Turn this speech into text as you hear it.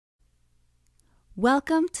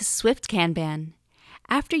Welcome to SwiftKanban.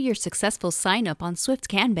 After your successful sign-up on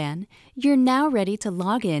SwiftKanban, you're now ready to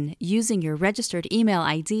log in using your registered email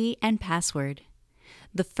ID and password.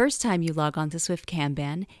 The first time you log on to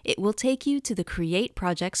SwiftKanban, it will take you to the Create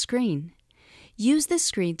Project screen. Use this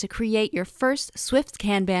screen to create your first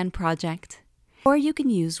SwiftKanban project. Or you can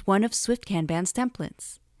use one of SwiftKanban's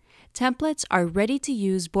templates. Templates are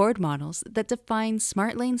ready-to-use board models that define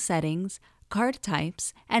smart lane settings, card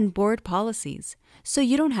types, and board policies, so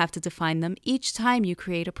you don't have to define them each time you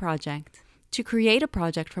create a project. To create a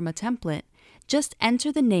project from a template, just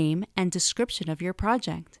enter the name and description of your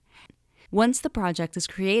project. Once the project is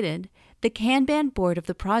created, the Kanban board of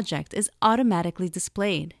the project is automatically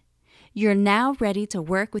displayed. You're now ready to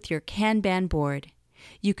work with your Kanban board.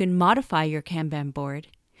 You can modify your Kanban board.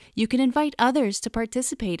 You can invite others to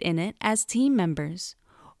participate in it as team members.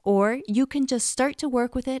 Or you can just start to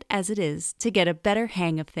work with it as it is to get a better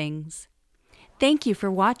hang of things. Thank you for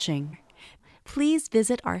watching. Please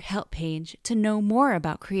visit our help page to know more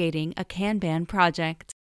about creating a Kanban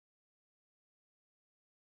project.